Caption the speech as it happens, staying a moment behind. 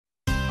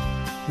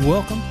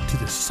Welcome to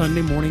the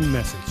Sunday morning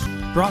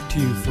message brought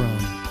to you from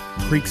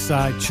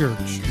Creekside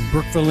Church in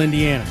Brookville,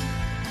 Indiana.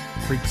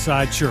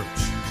 Creekside Church,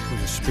 where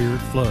the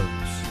Spirit flows.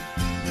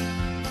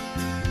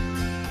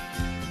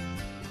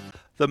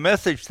 The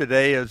message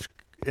today is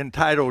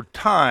entitled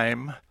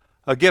Time,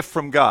 a Gift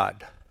from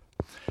God.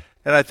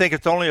 And I think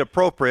it's only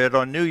appropriate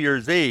on New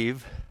Year's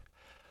Eve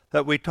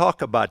that we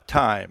talk about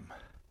time.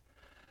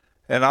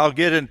 And I'll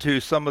get into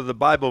some of the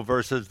Bible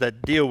verses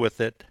that deal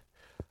with it.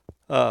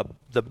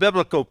 The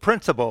biblical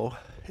principle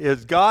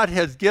is God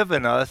has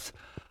given us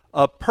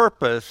a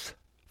purpose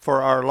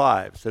for our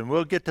lives. And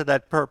we'll get to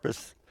that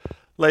purpose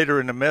later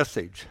in the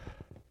message.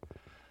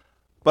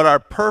 But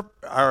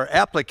our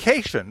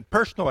application,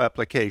 personal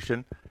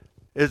application,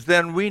 is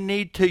then we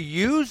need to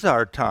use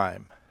our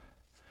time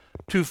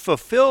to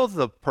fulfill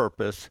the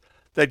purpose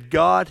that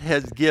God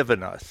has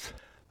given us.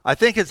 I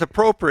think it's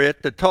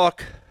appropriate to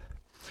talk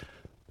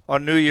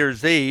on New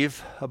Year's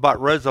Eve about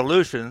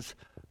resolutions,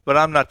 but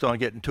I'm not going to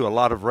get into a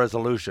lot of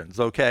resolutions,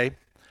 okay?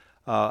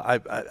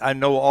 I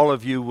know all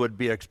of you would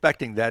be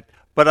expecting that,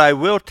 but I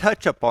will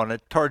touch upon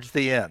it towards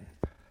the end.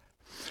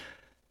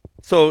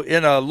 So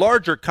in a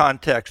larger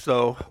context,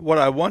 though, what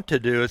I want to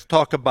do is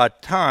talk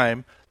about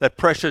time, that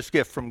precious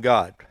gift from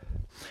God.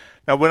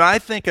 Now, when I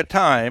think of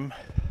time,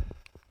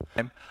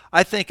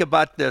 I think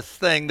about this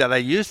thing that I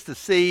used to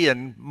see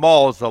in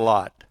malls a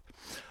lot.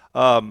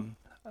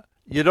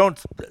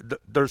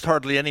 There's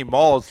hardly any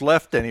malls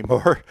left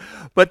anymore,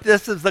 but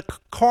this is the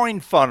coin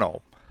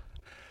funnel.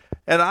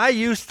 And I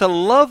used to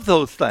love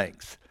those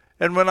things.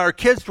 And when our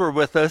kids were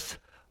with us,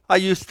 I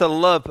used to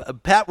love,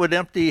 Pat would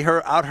empty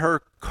out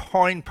her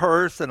coin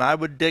purse and I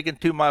would dig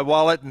into my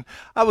wallet, and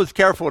I was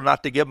careful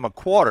not to give them a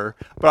quarter,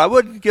 but I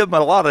wouldn't give them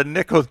a lot of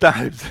nickels,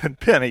 dimes, and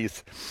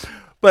pennies.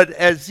 But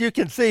as you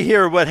can see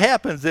here, what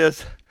happens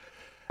is,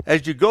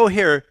 as you go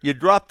here, you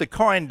drop the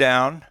coin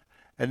down,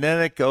 and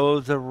then it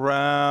goes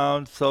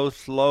around so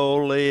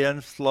slowly,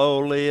 and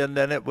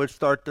then it would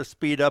start to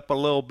speed up a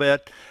little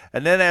bit.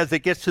 And then as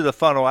it gets to the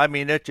funnel,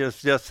 it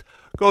just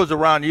goes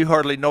around. You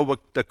hardly know what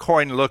the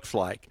coin looks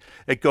like.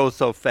 It goes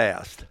so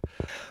fast.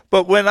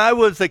 But when I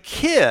was a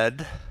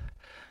kid,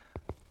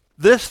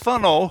 this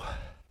funnel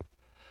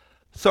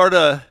sort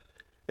of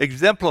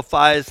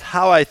exemplifies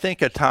how I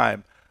think of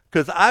time.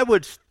 Because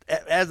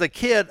as a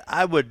kid,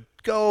 I would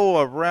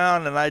go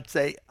around and I'd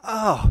say,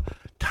 oh,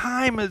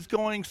 time is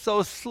going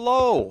so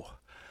slow.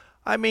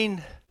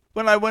 When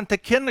I went to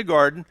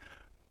kindergarten,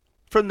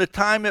 from the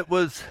time it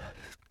was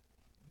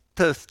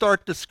to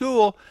start the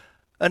school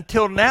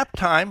until nap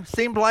time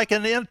seemed like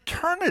an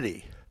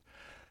eternity.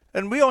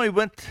 And we only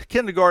went to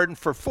kindergarten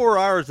for 4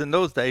 hours in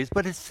those days,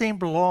 but it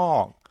seemed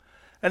long.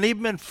 And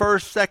even in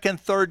first, second,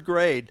 third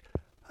grade,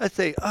 I'd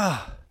say,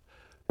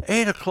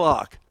 8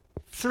 o'clock,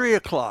 3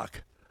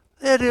 o'clock.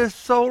 It is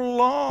so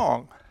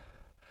long.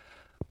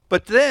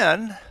 But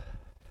then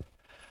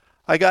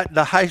I got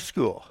into high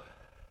school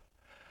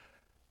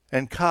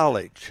and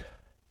college,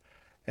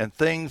 and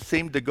things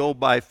seemed to go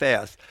by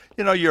fast.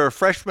 You're a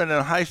freshman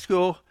in high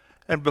school,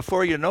 and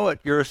before you know it,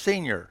 you're a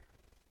senior.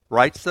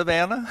 Right,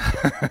 Savannah?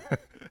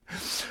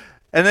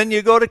 And then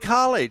you go to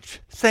college,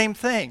 same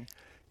thing.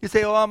 You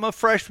say, I'm a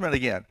freshman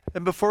again.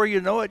 And before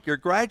you know it, you're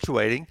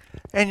graduating,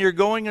 and you're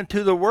going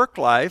into the work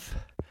life,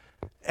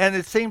 and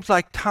it seems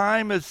like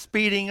time is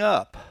speeding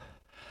up.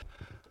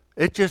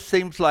 It just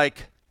seems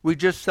like we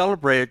just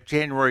celebrated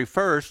January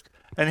 1st,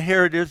 and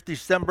here it is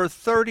December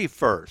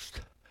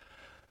 31st.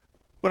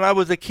 When I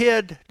was a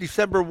kid,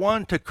 December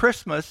 1 to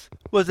Christmas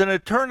was an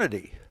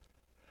eternity.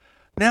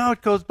 Now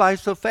it goes by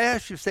so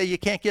fast, you say you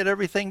can't get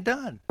everything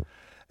done.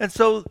 And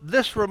so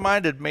this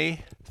reminded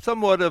me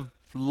somewhat of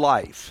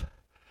life.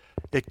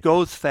 It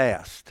goes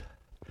fast.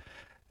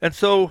 And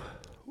so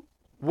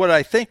what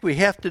I think we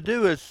have to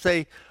do is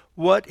say,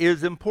 what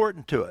is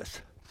important to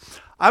us?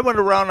 I went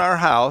around our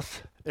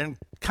house and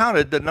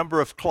counted the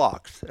number of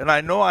clocks, and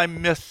I know I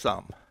missed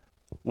some.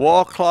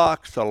 Wall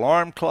clocks,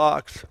 alarm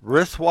clocks,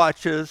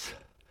 wristwatches,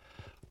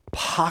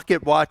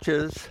 pocket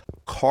watches,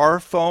 car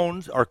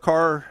phones or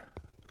car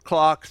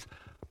clocks,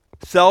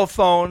 cell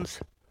phones.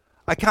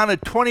 I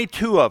counted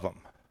 22 of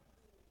them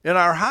in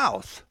our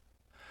house.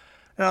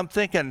 And I'm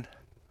thinking,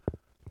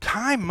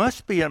 time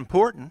must be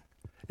important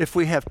if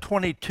we have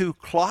 22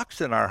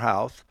 clocks in our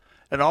house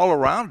and all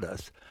around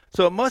us.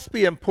 So it must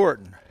be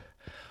important.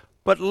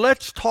 But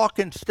let's talk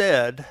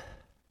instead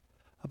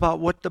about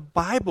what the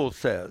Bible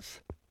says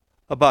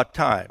about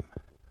time.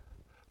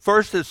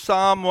 First is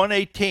Psalm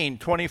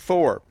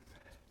 118:24.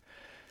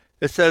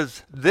 It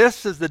says,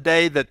 "This is the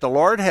day that the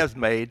Lord has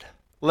made.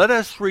 Let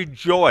us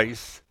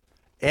rejoice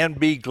and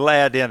be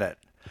glad in it."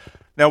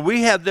 Now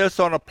we have this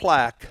on a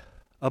plaque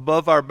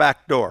above our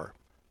back door.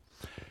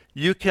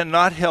 You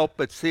cannot help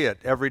but see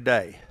it every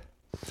day.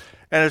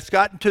 And it's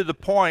gotten to the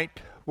point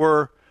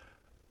where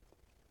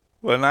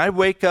when I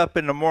wake up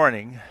in the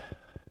morning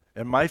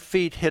and my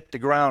feet hit the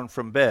ground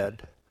from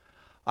bed,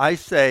 I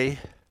say,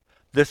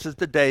 "This is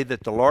the day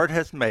that the Lord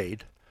has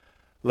made.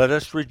 Let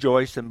us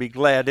rejoice and be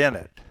glad in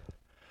it."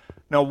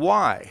 Now,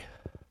 why?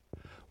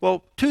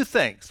 Well, two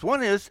things.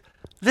 One is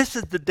This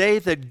is the day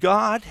that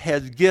God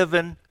has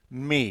given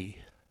me.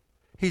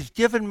 He's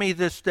given me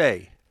this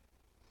day.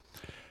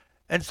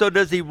 And so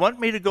does he want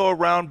me to go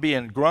around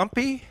being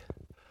grumpy?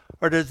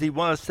 Or does he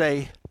want to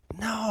say,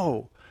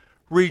 no,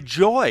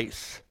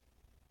 rejoice.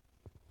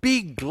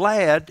 Be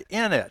glad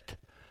in it.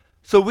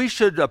 So we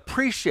should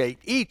appreciate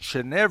each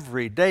and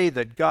every day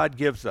that God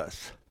gives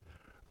us.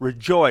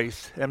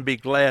 Rejoice and be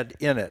glad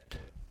in it.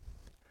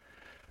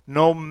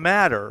 No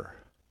matter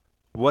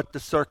what the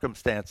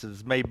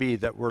circumstances may be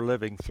that we're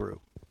living through.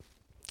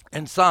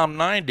 In Psalm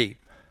 90,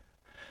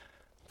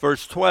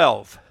 verse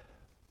 12,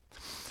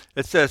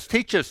 it says,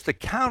 teach us to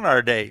count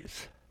our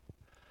days,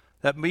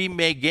 that we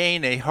may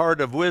gain a heart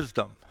of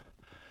wisdom.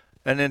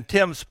 And in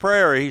Tim's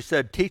prayer, he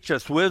said, teach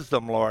us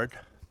wisdom, Lord.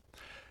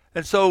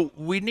 And so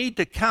we need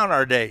to count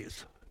our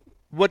days.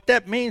 What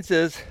that means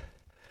is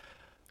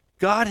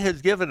God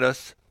has given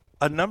us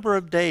a number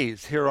of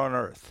days here on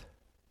earth.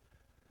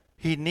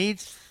 He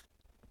needs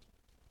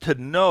to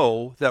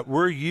know that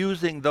we're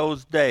using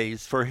those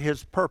days for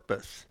his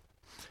purpose.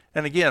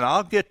 And again,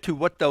 I'll get to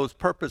what those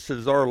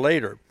purposes are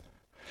later.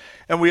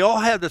 And we all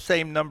have the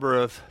same number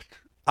of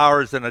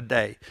hours in a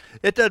day.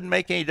 It doesn't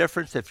make any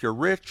difference if you're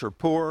rich or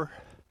poor,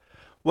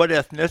 what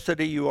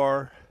ethnicity you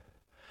are.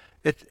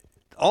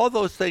 All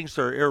those things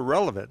are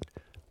irrelevant.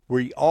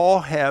 We all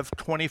have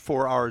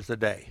 24 hours a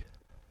day.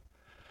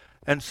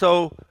 And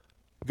so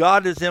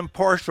God is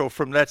impartial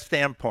from that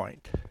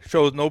standpoint,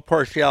 shows no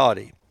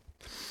partiality.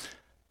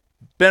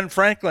 Ben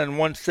Franklin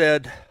once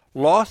said,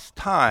 lost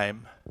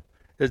time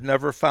is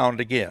never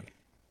found again.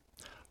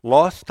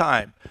 Lost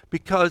time,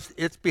 because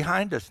it's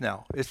behind us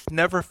now. It's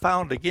never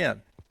found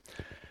again.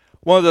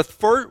 One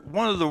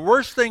of the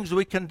worst things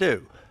we can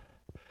do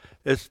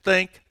is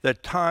think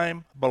that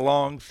time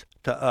belongs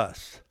to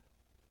us.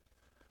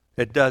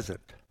 It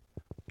doesn't.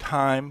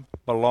 Time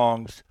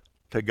belongs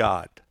to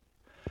God.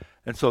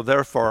 And so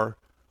therefore,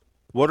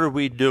 what are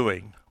we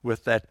doing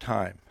with that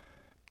time?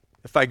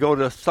 If I go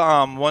to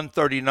Psalm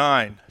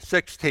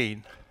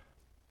 139:16,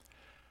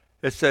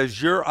 it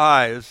says, your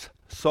eyes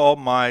saw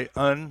my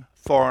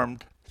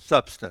unformed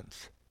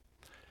substance.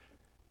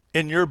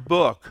 In your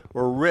book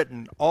were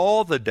written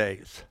all the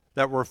days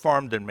that were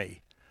formed in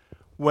me,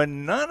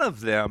 when none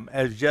of them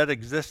as yet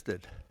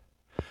existed.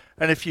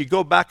 And if you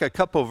go back a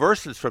couple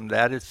verses from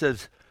that, it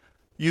says,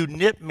 you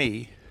knit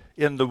me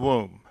in the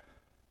womb.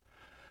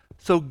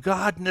 So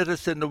God knit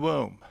us in the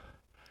womb.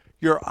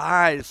 Your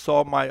eyes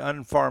saw my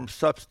unformed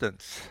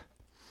substance.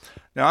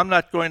 Now, I'm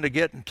not going to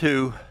get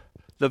into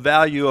the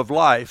value of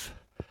life,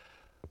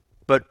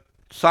 but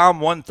Psalm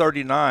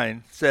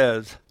 139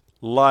 says,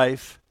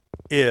 life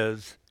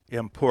is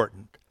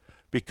important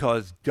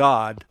because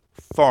God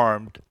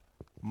formed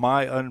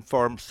my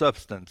unformed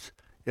substance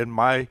in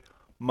my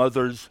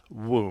mother's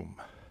womb.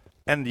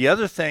 And the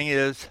other thing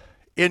is,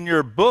 in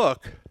your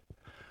book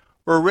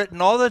were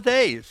written all the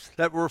days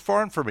that were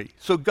formed for me.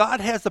 So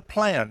God has a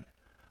plan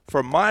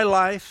for my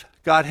life.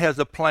 God has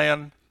a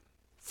plan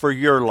for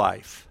your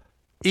life,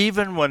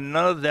 even when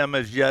none of them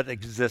as yet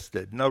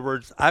existed. In other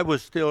words, I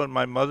was still in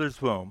my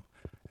mother's womb,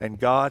 and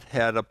God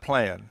had a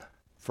plan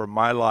for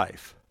my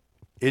life.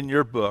 In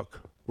your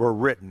book were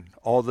written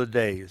all the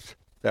days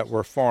that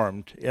were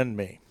formed in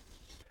me.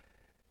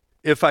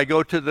 If I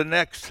go to the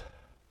next,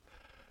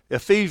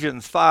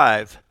 Ephesians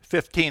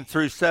 5:15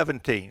 through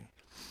 17.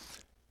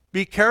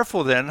 Be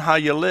careful then how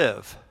you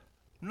live,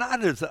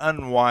 not as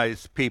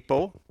unwise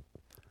people,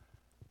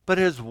 but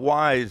as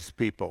wise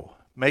people,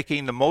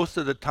 making the most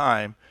of the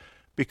time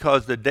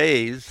because the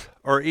days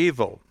are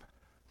evil.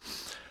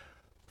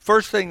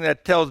 First thing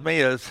that tells me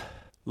is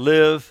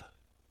live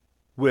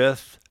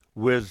with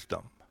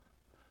wisdom.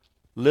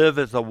 Live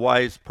as a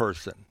wise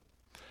person.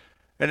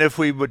 And if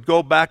we would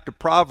go back to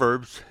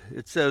Proverbs,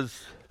 it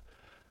says,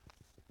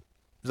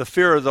 the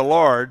fear of the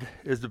Lord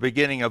is the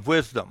beginning of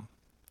wisdom.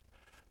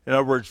 In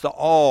other words, the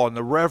awe and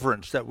the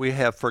reverence that we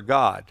have for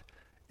God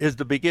is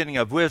the beginning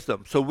of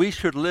wisdom. So we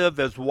should live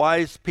as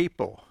wise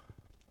people,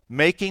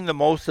 making the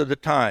most of the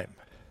time.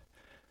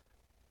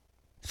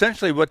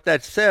 Essentially what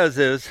that says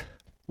is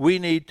we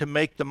need to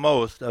make the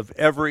most of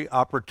every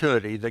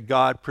opportunity that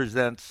God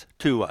presents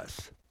to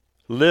us.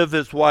 Live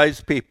as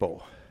wise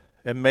people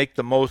and make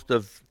the most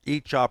of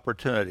each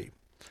opportunity.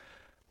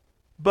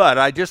 But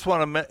I just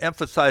want to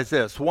emphasize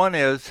this. One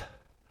is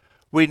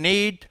we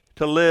need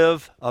to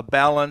live a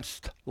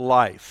balanced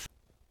life.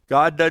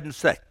 God doesn't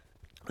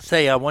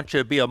say, I want you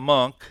to be a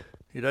monk.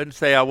 He doesn't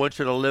say, I want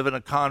you to live in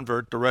a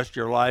convert the rest of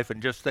your life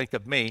and just think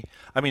of me.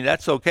 I mean,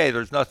 that's okay.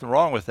 There's nothing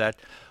wrong with that.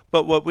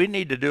 But what we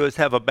need to do is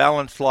have a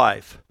balanced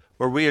life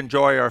where we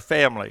enjoy our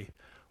family,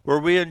 where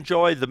we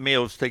enjoy the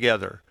meals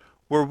together,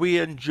 where we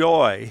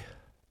enjoy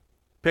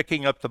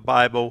picking up the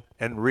Bible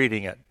and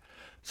reading it.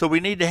 So we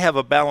need to have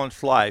a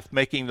balanced life,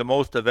 making the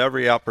most of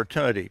every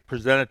opportunity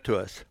presented to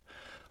us.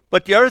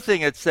 But the other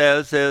thing it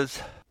says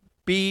is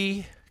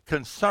be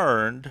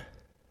concerned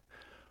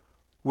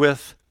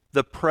with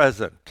the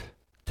present,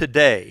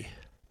 today,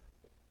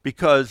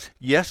 because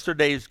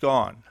yesterday's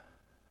gone.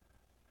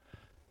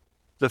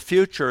 The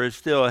future is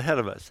still ahead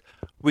of us.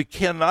 We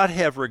cannot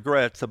have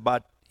regrets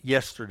about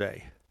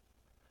yesterday.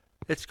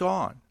 It's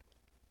gone.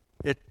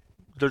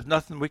 There's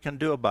nothing we can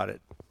do about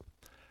it.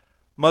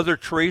 Mother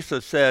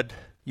Teresa said,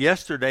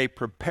 yesterday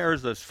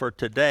prepares us for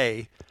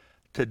today.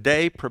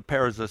 Today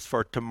prepares us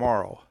for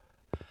tomorrow.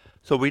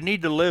 So we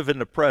need to live in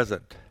the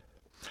present.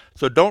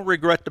 So don't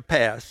regret the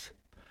past,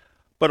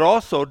 but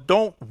also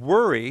don't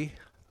worry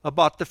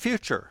about the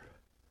future.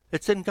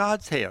 It's in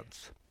God's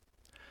hands.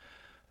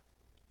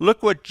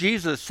 Look what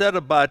Jesus said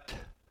about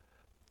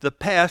the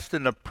past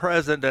and the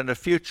present and the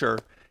future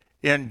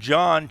in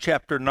John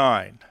chapter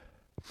 9.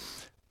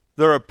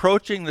 They're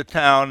approaching the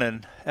town,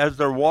 and as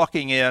they're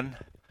walking in,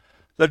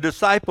 the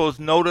disciples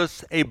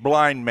notice a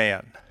blind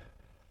man.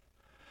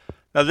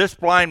 Now, this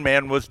blind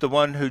man was the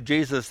one who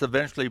Jesus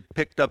eventually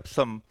picked up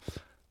some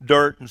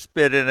dirt and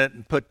spit in it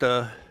and put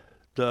the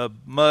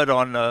mud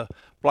on the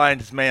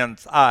blind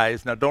man's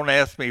eyes. Now, don't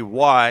ask me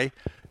why.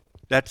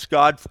 That's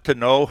God to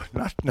know,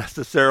 not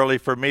necessarily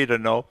for me to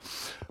know.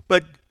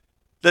 But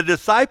the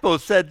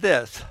disciples said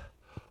this,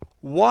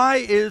 why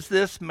is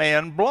this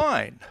man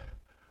blind?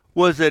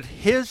 Was it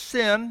his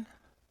sin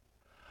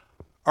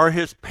or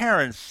his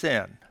parents'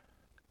 sin?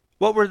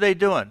 What were they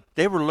doing?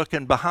 They were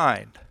looking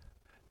behind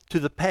to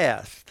the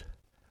past.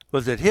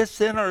 Was it his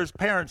sin or his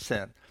parents'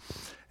 sin?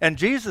 And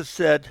Jesus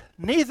said,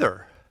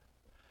 neither.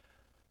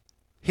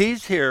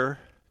 He's here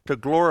to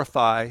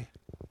glorify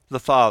the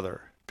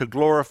Father, to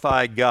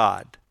glorify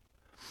God.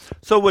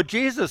 So what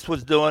Jesus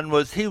was doing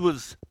was he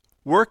was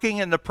working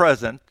in the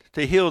present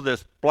to heal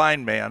this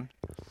blind man,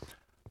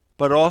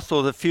 but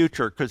also the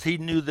future, because he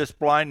knew this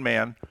blind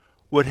man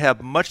would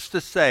have much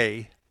to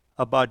say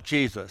about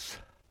Jesus.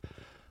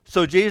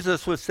 So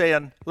Jesus was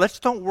saying, let's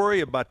don't worry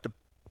about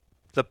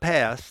the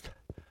past,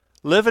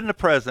 live in the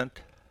present,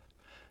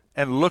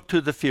 and look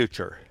to the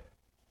future.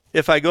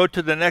 If I go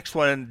to the next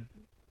one,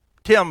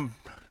 Tim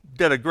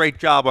did a great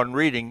job on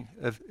reading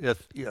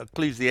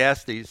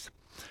Ecclesiastes.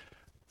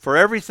 For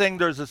everything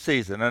there's a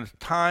season, and a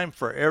time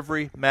for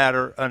every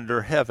matter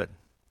under heaven.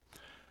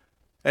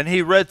 And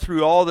he read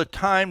through all the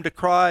time to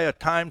cry, a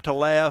time to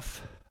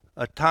laugh,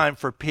 a time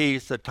for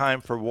peace, a time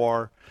for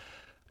war.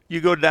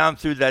 You go down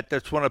through that,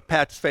 that's one of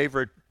Pat's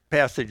favorite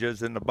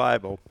passages in the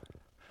Bible.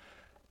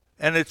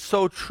 And it's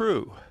so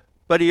true.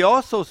 But he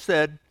also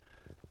said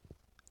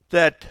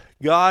that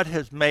God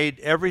has made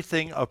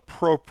everything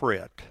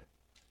appropriate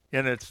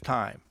in its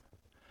time.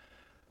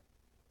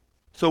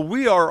 So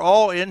we are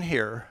all in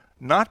here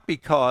not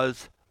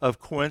because of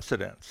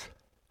coincidence.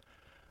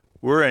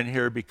 We're in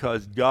here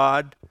because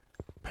God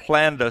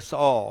planned us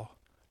all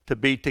to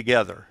be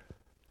together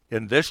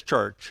in this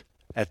church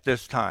at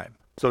this time.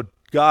 So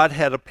God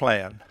had a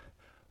plan,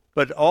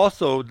 but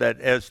also that,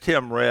 as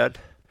Tim read,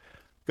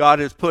 God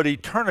has put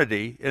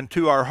eternity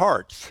into our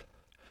hearts.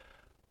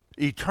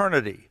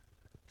 Eternity.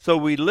 So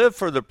we live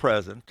for the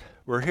present.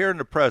 We're here in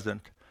the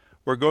present.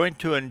 We're going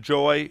to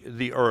enjoy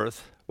the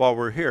earth while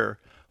we're here,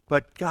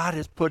 but God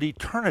has put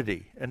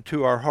eternity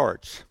into our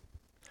hearts.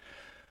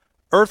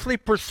 Earthly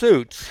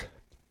pursuits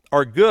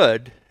are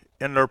good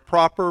in their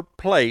proper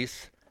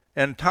place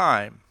and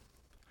time,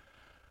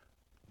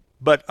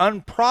 but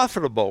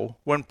unprofitable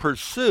when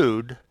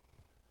pursued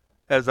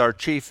as our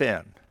chief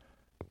end.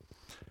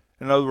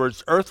 In other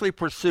words, earthly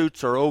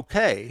pursuits are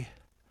okay,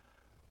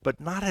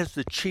 but not as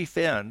the chief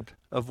end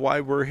of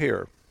why we're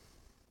here.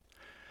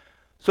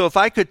 So if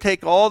I could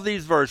take all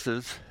these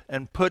verses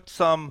and put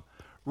some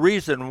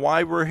reason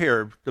why we're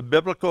here, the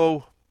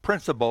biblical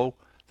principle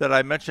that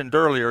I mentioned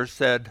earlier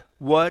said,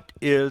 what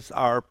is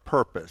our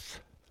purpose?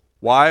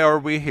 Why are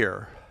we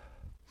here?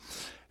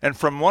 And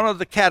from one of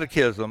the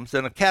catechisms,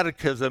 and a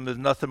catechism is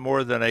nothing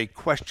more than a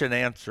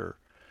question-answer,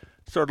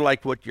 sort of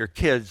like what your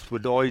kids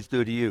would always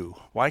do to you.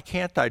 Why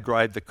can't I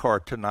drive the car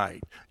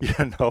tonight?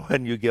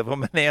 And you give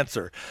them an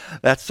answer.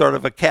 That's sort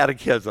of a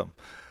catechism.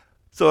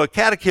 So a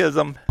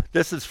catechism,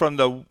 this is from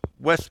the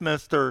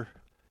Westminster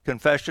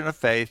Confession of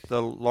Faith,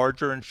 the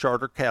larger and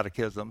shorter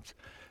catechisms.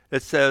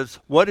 It says,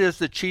 what is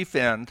the chief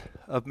end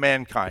of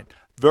mankind?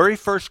 Very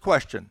first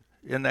question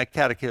in that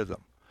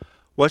catechism.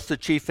 What's the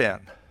chief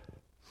end?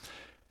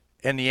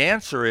 And the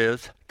answer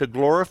is to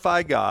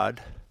glorify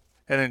God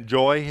and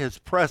enjoy his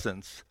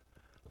presence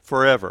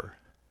forever.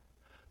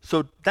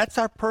 So that's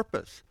our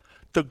purpose,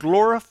 to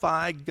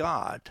glorify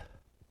God.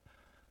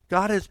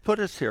 God has put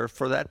us here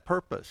for that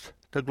purpose,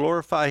 to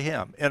glorify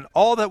him in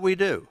all that we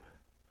do,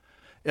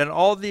 in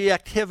all the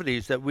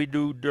activities that we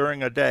do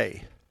during a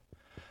day,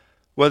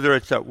 whether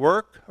it's at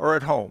work or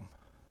at home,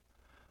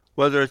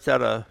 whether it's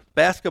at a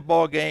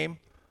basketball game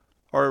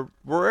or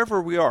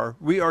wherever we are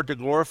to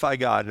glorify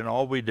God in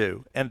all we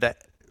do, and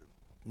that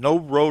no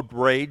road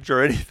rage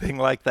or anything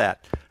like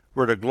that.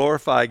 We're to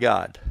glorify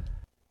God.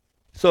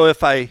 So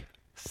if I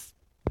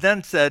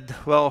then said,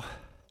 well,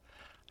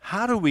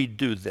 how do we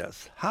do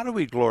this? How do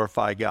we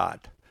glorify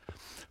God?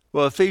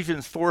 Well,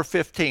 Ephesians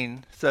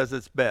 4:15 says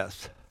it's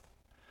best.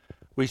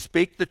 We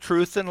speak the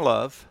truth in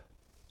love,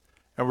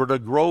 and we're to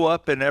grow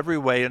up in every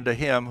way into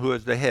him who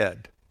is the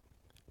head,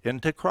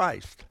 into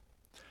Christ.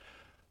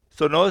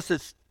 So notice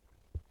it's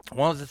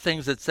One of the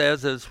things it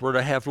says is we're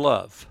to have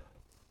love.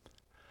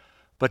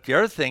 But the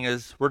other thing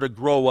is we're to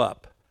grow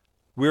up.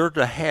 We're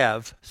to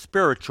have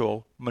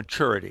spiritual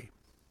maturity.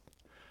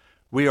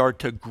 We are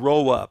to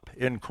grow up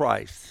in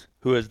Christ,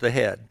 who is the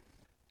head.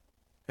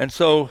 And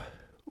so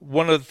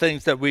one of the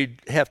things that we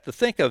have to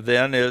think of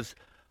then is,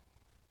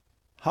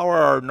 how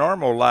are our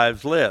normal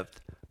lives lived?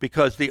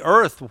 Because the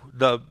earth,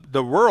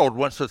 the world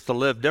wants us to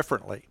live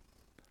differently.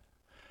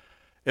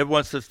 It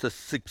wants us to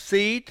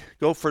succeed,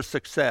 go for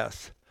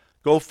success,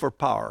 go for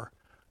power,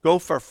 go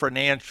for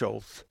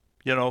financials,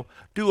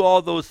 do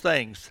all those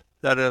things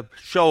that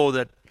show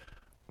that,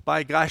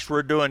 by gosh,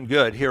 we're doing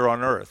good here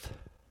on earth.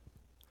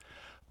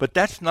 But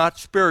that's not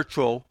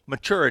spiritual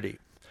maturity.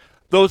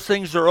 Those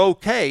things are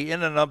okay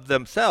in and of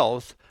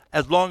themselves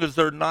as long as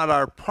they're not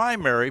our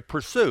primary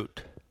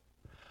pursuit.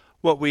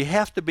 What we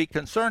have to be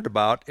concerned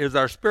about is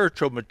our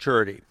spiritual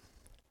maturity.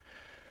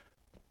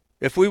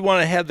 If we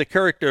want to have the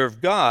character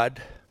of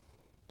God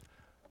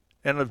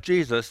and of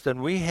Jesus,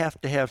 then we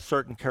have to have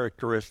certain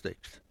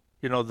characteristics.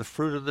 The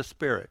fruit of the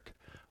Spirit.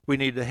 We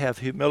need to have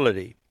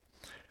humility.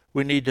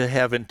 We need to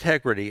have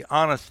integrity,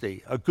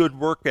 honesty, a good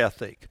work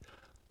ethic.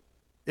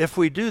 If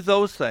we do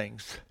those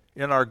things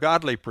in our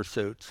godly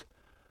pursuits,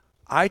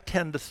 I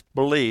tend to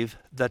believe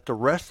that the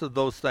rest of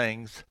those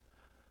things,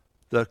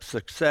 the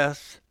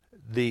success,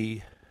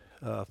 the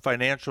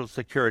financial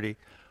security,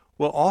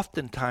 will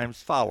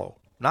oftentimes follow.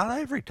 Not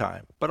every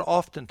time, but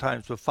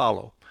oftentimes will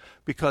follow.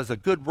 Because a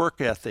good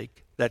work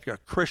ethic that a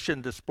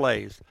Christian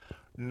displays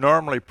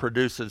normally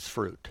produces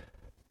fruit.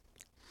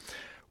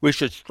 We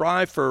should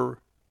strive for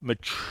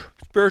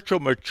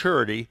spiritual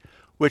maturity,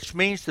 which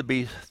means to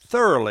be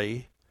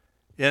thoroughly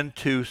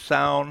into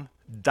sound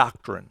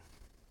doctrine.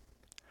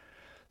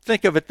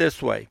 Think of it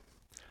this way.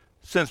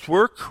 Since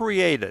we're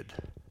created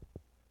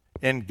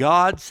in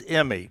God's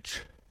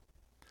image,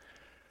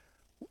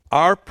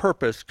 our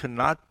purpose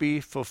cannot be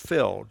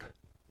fulfilled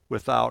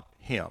without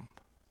Him.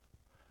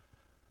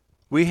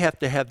 We have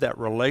to have that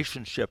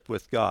relationship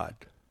with God,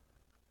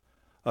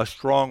 a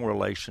strong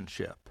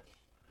relationship.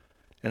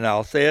 And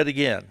I'll say it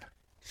again.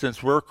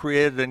 Since we're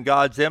created in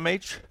God's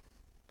image,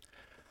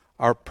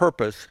 our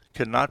purpose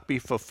cannot be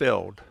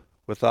fulfilled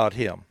without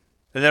Him.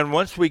 And then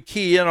once we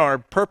key in our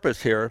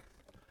purpose here,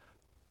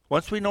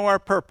 once we know our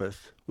purpose,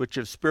 which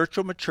is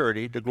spiritual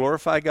maturity to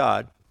glorify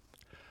God,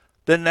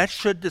 then that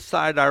should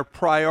decide our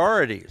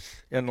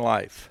priorities in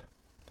life.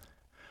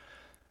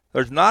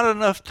 There's not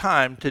enough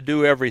time to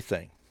do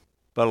everything,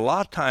 but a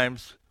lot of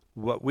times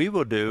what we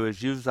will do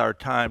is use our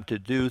time to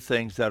do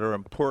things that are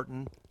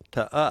important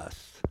to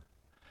us.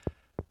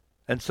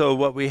 And so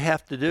what we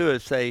have to do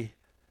is say,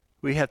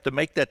 we have to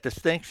make that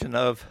distinction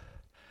of,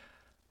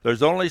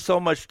 there's only so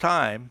much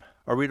time.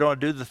 Are we going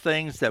to do the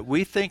things that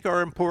we think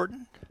are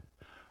important?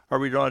 Or are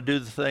we going to do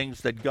the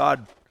things that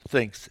God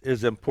thinks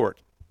is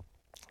important,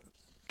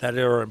 that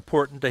are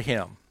important to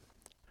Him?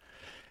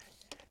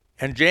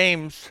 And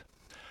James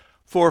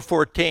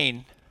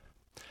 4:14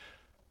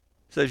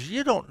 says,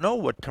 you don't know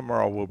what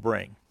tomorrow will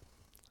bring.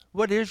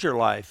 What is your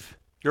life?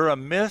 You're a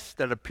mist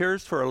that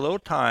appears for a little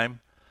time,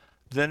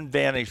 then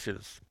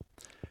vanishes.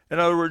 In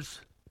other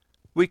words,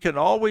 we can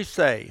always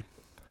say,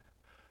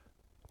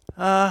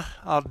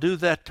 I'll do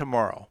that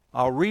tomorrow.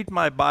 I'll read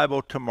my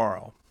Bible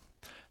tomorrow.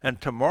 And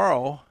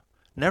tomorrow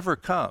never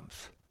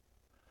comes.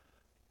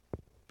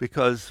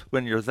 Because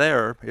when you're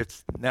there,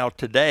 it's now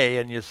today,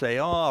 and you say,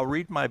 I'll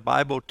read my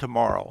Bible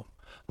tomorrow.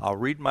 I'll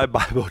read my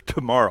Bible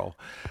tomorrow.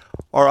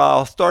 Or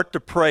I'll start to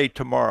pray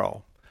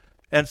tomorrow.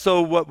 And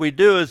so what we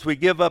do is we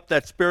give up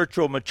that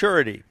spiritual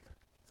maturity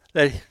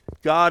that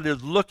God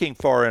is looking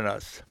for in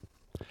us.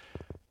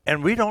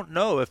 And we don't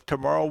know if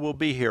tomorrow will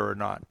be here or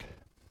not.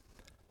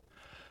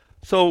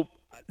 So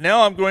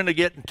now I'm going to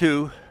get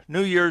into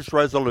New Year's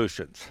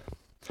resolutions.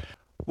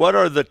 What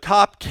are the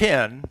top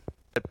 10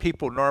 that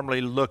people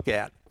normally look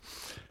at?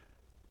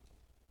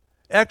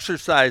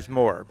 Exercise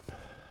more,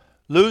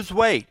 lose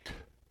weight,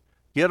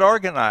 get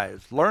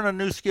organized, learn a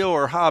new skill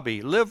or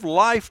hobby, live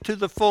life to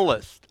the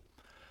fullest,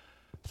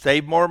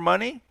 save more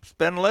money,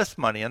 spend less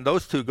money, and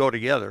those two go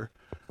together.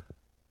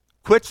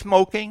 Quit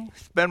smoking,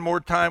 spend more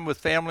time with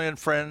family and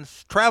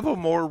friends, travel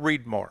more,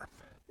 read more.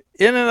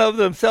 In and of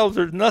themselves,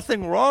 there's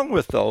nothing wrong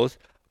with those,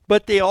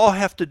 but they all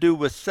have to do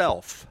with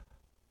self.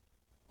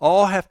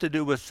 All have to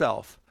do with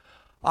self.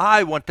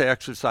 I want to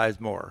exercise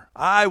more.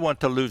 I want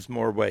to lose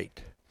more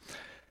weight.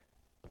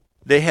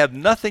 They have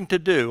nothing to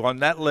do on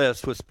that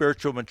list with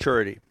spiritual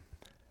maturity.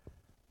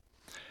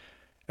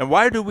 And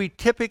why do we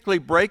typically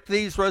break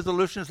these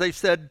resolutions? They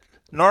said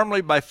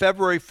normally by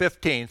February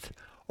 15th,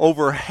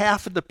 over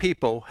half of the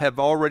people have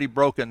already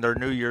broken their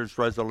New Year's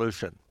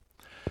resolution.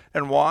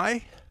 And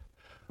why?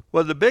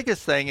 Well, the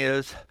biggest thing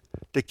is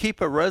to keep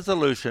a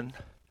resolution,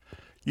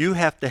 you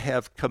have to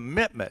have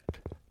commitment.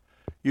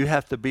 You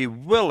have to be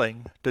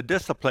willing to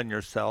discipline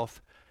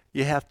yourself.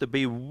 You have to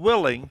be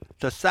willing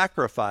to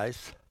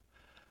sacrifice.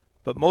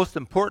 But most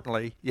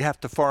importantly, you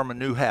have to form a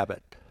new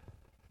habit.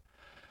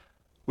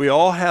 We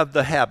all have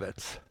the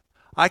habits.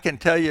 I can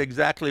tell you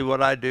exactly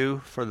what I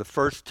do for the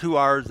first 2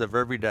 hours of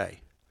every day.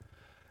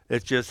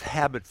 It's just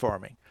habit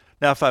forming.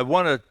 Now, if I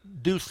want to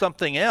do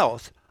something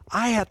else,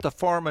 I have to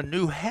form a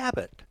new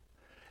habit.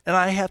 And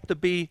I have to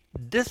be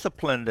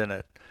disciplined in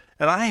it.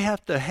 And I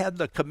have to have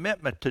the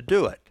commitment to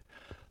do it.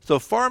 So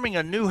forming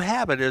a new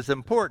habit is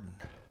important.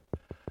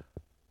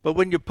 But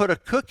when you put a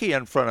cookie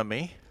in front of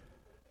me,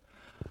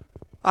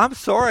 I'm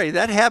sorry,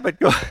 that habit,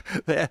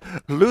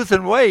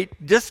 losing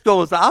weight, just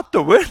goes out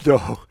the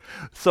window.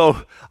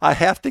 So I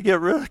have to get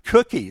rid of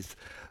cookies.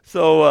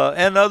 So,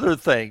 and other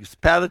things.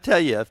 Pat will tell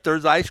you, if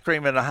there's ice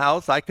cream in the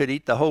house, I could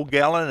eat the whole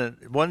gallon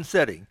in one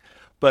sitting.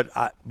 But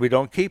we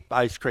don't keep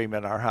ice cream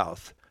in our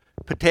house.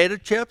 Potato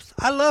chips,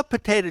 I love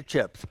potato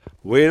chips.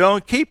 We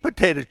don't keep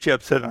potato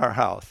chips in our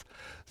house.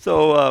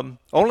 So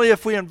only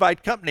if we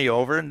invite company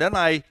over, and then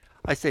I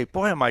say,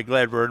 boy, am I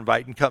glad we're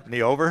inviting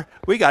company over.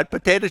 We got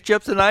potato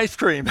chips and ice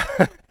cream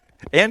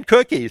and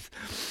cookies.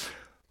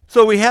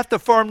 So we have to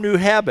form new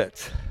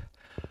habits.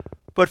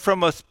 But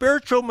from a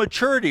spiritual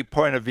maturity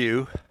point of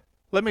view,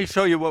 let me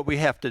show you what we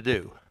have to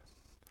do.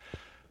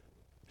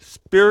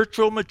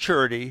 Spiritual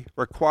maturity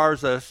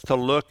requires us to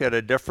look at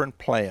a different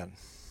plan.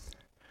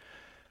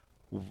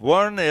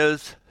 One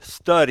is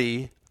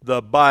study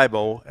the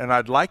Bible, and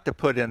I'd like to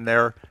put in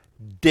there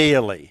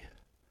daily.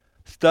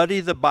 Study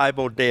the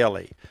Bible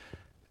daily.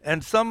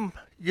 And some,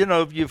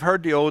 you've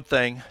heard the old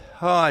thing,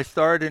 I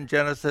started in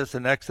Genesis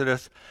and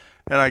Exodus,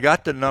 and I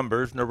got to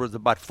Numbers, and there was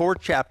about 4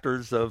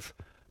 chapters of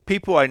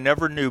people I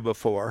never knew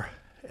before,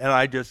 and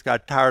I just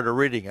got tired of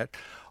reading it.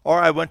 Or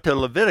I went to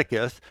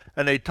Leviticus,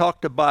 and they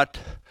talked about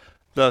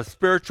the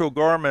spiritual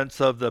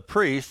garments of the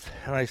priest,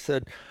 and I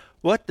said,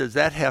 what does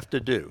that have to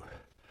do?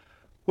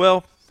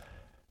 Well,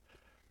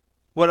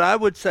 what I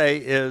would say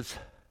is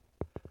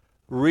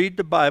read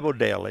the Bible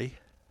daily,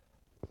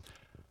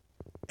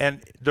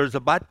 and there's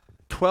about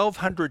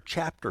 1,200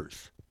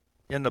 chapters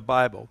in the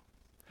Bible.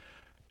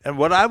 And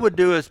what I would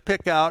do is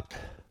pick out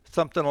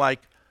something like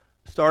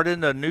start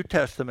in the New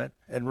Testament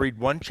and read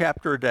 1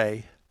 chapter a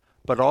day,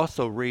 but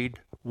also read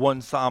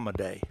 1 psalm a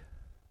day.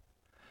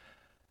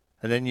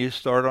 And then you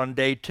start on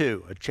day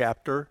 2, a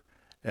chapter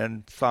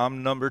and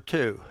psalm number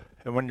 2.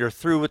 And when you're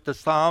through with the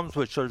Psalms,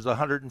 which there's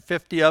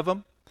 150 of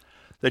them,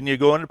 then you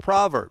go into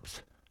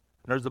Proverbs.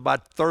 There's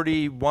about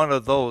 31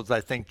 of those,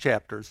 I think,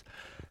 chapters.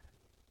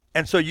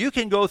 And so you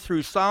can go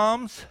through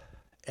Psalms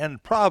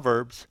and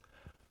Proverbs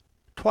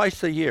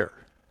twice a year.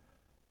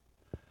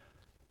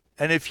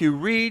 And if you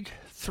read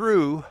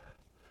through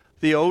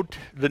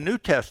the New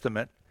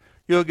Testament,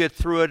 you'll get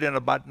through it in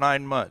about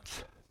 9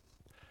 months.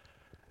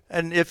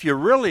 And if you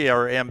really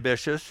are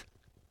ambitious,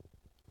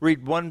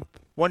 read one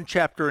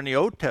chapter in the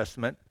Old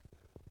Testament,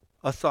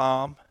 a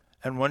psalm,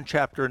 and 1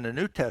 chapter in the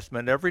New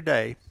Testament every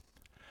day,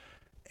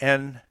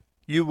 and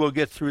you will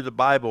get through the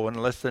Bible in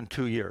less than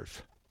 2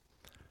 years.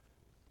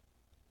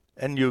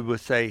 And you will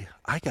say,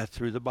 I got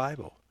through the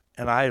Bible,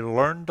 and I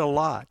learned a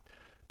lot.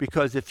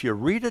 Because if you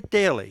read it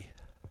daily,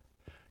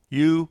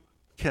 you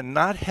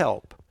cannot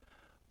help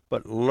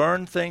but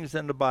learn things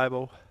in the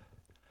Bible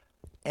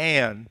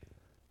and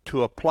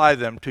to apply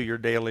them to your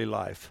daily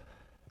life.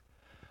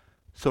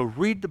 So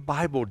read the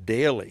Bible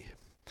daily.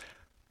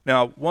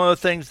 Now, one of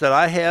the things that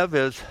I have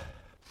is,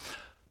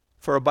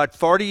 for about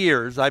 40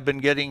 years, I've been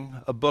getting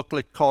a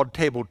booklet called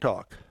Table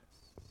Talk.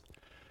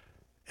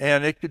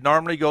 And it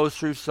normally goes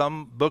through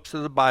some books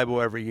of the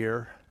Bible every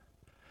year.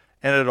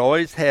 And it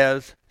always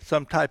has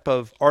some type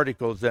of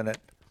articles in it.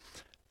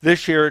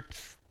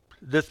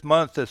 This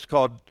month it's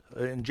called,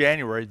 in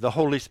January, The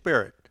Holy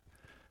Spirit.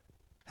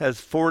 Has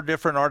 4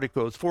 different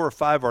articles, 4 or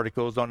 5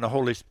 articles on the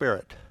Holy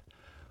Spirit.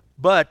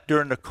 But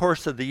during the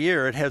course of the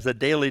year, it has a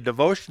daily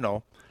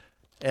devotional.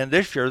 And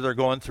this year, they're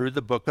going through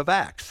the book of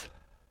Acts.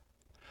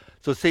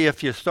 So see,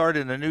 if you start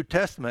in the New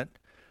Testament,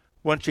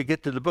 once you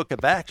get to the book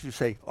of Acts, you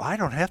say, I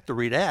don't have to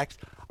read Acts.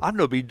 I'm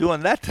going to be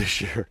doing that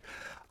this year.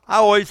 I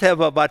always have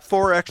about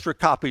 4 extra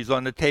copies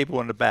on the table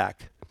in the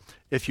back.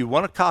 If you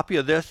want a copy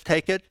of this,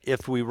 take it.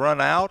 If we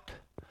run out,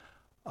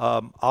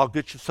 I'll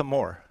get you some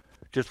more.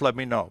 Just let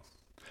me know.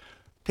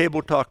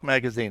 Table Talk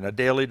Magazine, a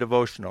daily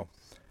devotional.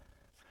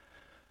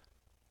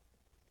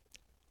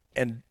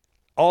 And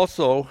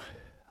also,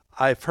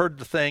 I've heard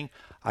the thing,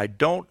 I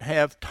don't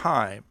have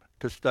time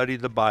to study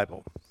the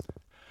Bible.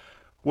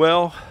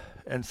 Well,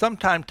 and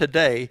sometime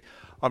today,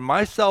 on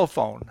my cell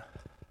phone,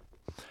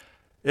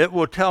 it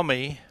will tell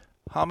me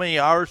how many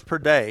hours per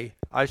day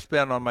I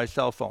spend on my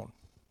cell phone.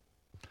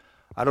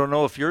 I don't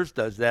know if yours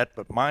does that,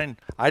 but mine,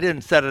 I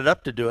didn't set it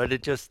up to do it.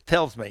 It just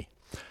tells me.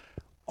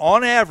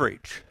 On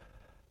average,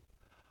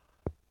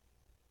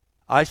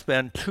 I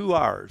spend 2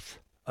 hours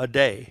a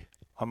day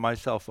on my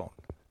cell phone.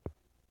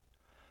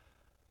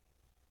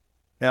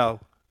 Now,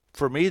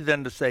 for me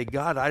then to say,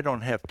 God, I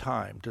don't have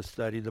time to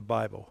study the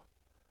Bible,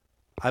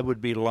 I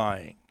would be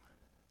lying.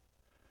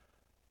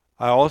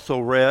 I also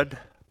read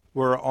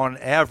where on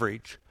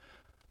average,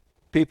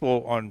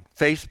 people on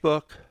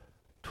Facebook,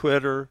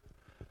 Twitter,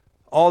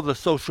 all the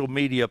social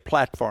media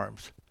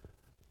platforms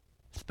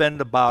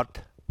spend about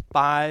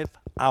 5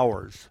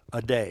 hours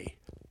a day,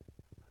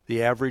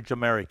 the average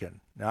American.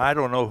 Now, I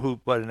don't know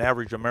what an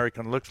average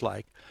American looks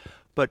like,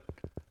 but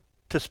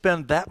to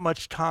spend that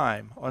much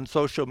time on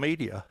social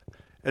media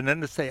and then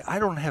to say, I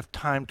don't have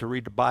time to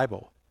read the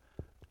Bible,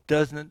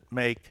 doesn't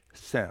make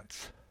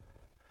sense.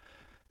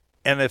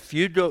 And if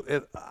you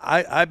do,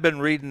 I've been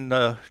reading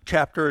a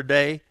chapter a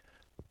day,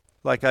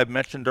 like I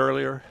mentioned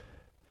earlier,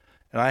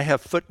 and I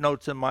have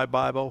footnotes in my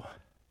Bible,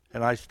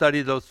 and I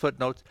study those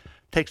footnotes.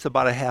 It takes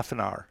about a half an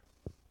hour.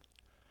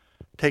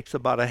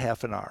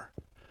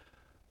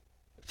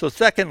 So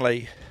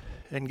secondly,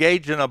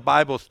 engage in a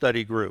Bible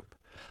study group.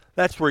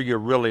 That's where you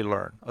really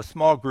learn. A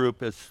small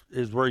group is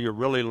where you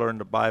really learn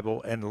the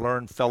Bible and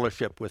learn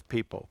fellowship with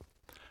people.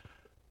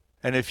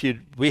 And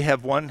we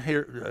have one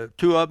here,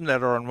 two of them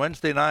that are on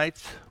Wednesday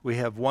nights. We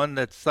have one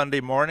that's Sunday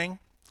morning,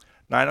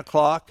 9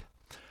 o'clock.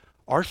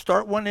 Or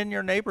start one in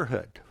your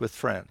neighborhood with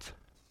friends.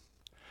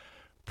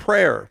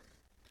 Prayer.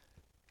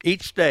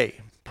 Each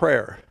day,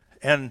 prayer.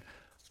 And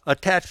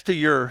attached to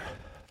your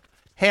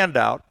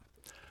handout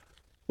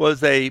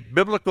was a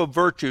biblical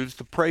virtues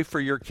to pray for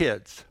your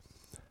kids.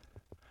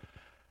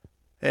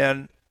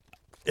 And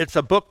it's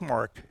a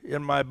bookmark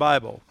in my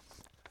Bible.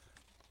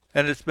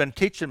 And it's been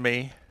teaching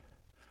me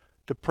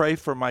to pray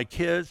for my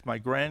kids, my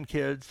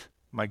grandkids,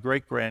 my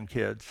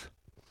great-grandkids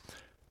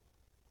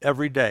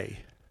every day.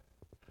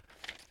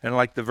 And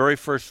like the very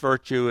first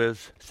virtue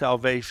is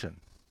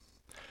salvation.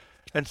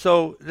 And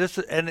so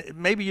and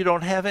maybe you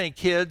don't have any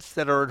kids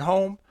that are at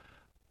home,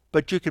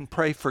 but you can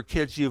pray for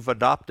kids you've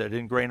adopted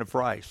in Grain of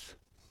Rice.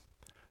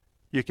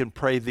 You can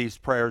pray these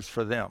prayers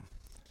for them.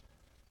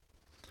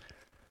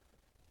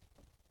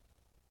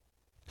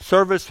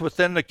 Service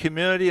within the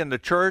community and the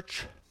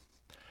church,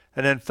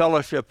 and then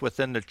fellowship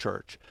within the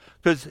church.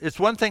 Because it's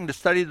one thing to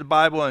study the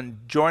Bible and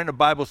join a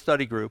Bible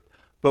study group,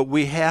 but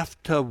we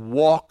have to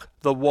walk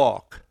the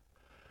walk.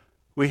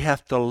 We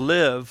have to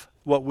live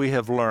what we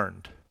have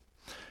learned.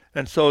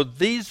 And so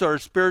these are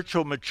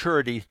spiritual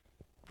maturity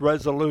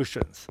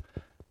resolutions.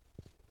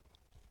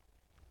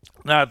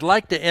 Now I'd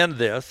like to end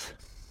this,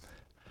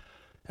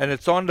 and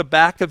it's on the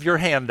back of your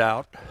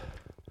handout,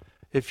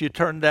 if you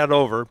turn that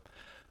over.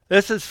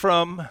 This is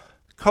from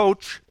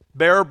Coach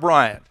Bear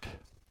Bryant.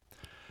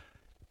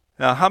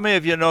 Now, how many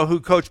of you know who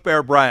Coach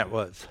Bear Bryant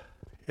was?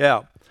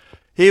 Yeah.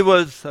 He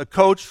was a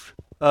coach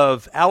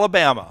of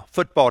Alabama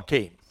football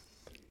team.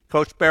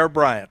 Coach Bear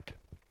Bryant.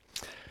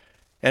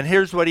 And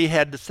here's what he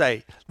had to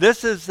say.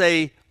 This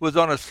was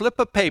on a slip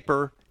of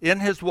paper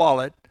in his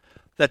wallet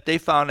that they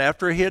found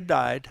after he had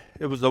died.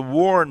 It was a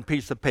worn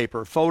piece of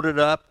paper, folded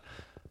up.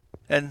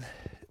 And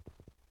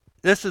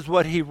this is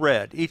what he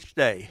read each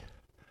day.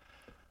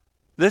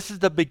 This is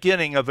the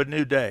beginning of a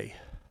new day.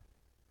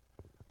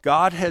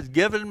 God has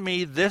given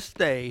me this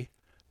day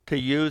to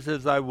use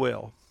as I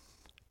will.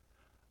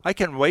 I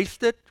can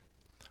waste it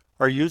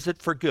or use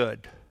it for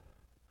good.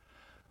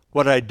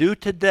 What I do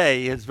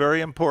today is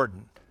very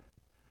important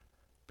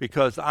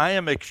because I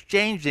am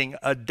exchanging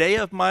a day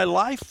of my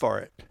life for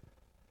it.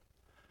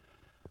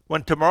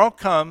 When tomorrow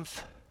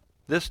comes,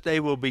 this day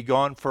will be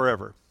gone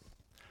forever,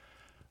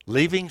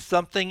 leaving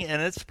something in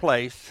its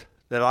place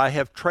that I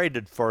have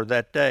traded for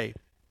that day.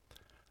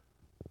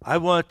 I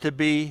want it to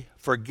be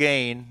for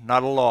gain,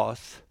 not a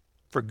loss,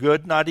 for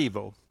good, not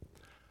evil,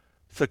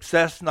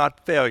 success,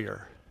 not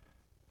failure,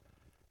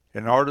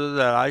 in order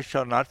that I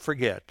shall not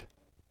forget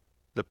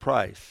the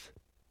price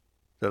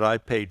that I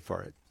paid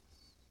for it.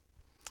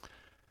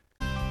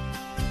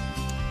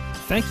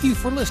 Thank you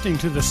for listening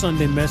to the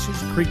Sunday message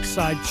at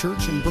Creekside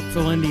Church in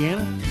Brookville,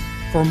 Indiana.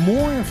 For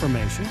more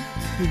information,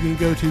 you can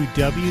go to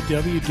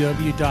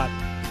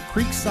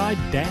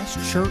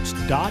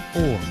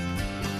www.creekside-church.org.